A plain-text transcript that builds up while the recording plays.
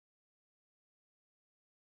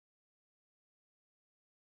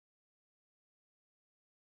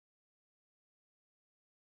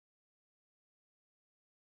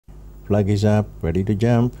Flag is up, ready to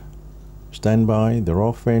jump. Stand by, the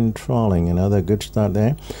rough end trolling, another good start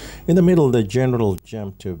there. In the middle, the general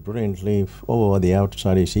jump to brilliantly over the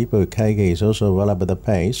outside is Ipoh Kaige is also well up at the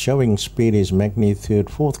pace. Showing speed is Magnitude.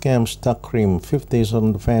 Fourth cam Stuck Cream, fifth is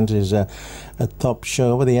on the fence is a Top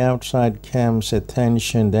Show. Over the outside cam's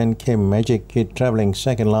Attention, then came Magic Kid travelling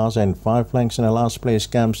second last, and 5 lengths in the last place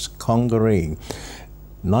comes Congaree.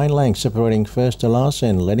 9 lengths separating first to last,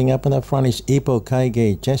 and letting up in the front is Ipoh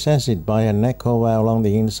Kaige. Just as it by a neck over along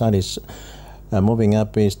the inside is moving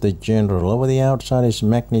up is the general. Over the outside is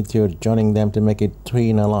Magnitude, joining them to make it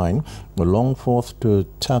 3 in a line. A long fourth to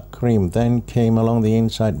Tuck Cream, then came along the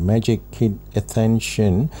inside Magic Kid,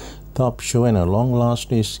 Attention, Top Show, and a long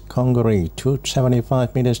last is Congaree.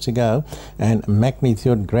 275 meters to go, and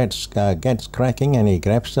Magnitude gets cracking, and he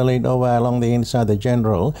grabs the lead over along the inside the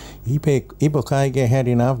general. Ipoh Kaige had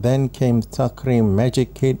enough, then came Tuck Cream,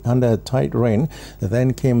 Magic Kid under tight rein,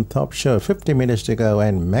 then came Top Show. 50 meters to go,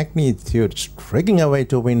 and Magnitude streaking away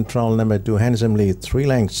to win trial number 2 handsomely, 3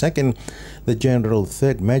 lengths. Second the general,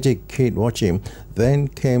 third Magic Kid, watch him, then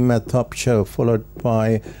came a Top Show, followed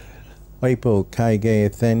by Ipoh Kaige,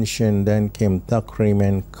 Attention, then came Tuck Cream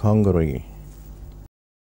and Congaree.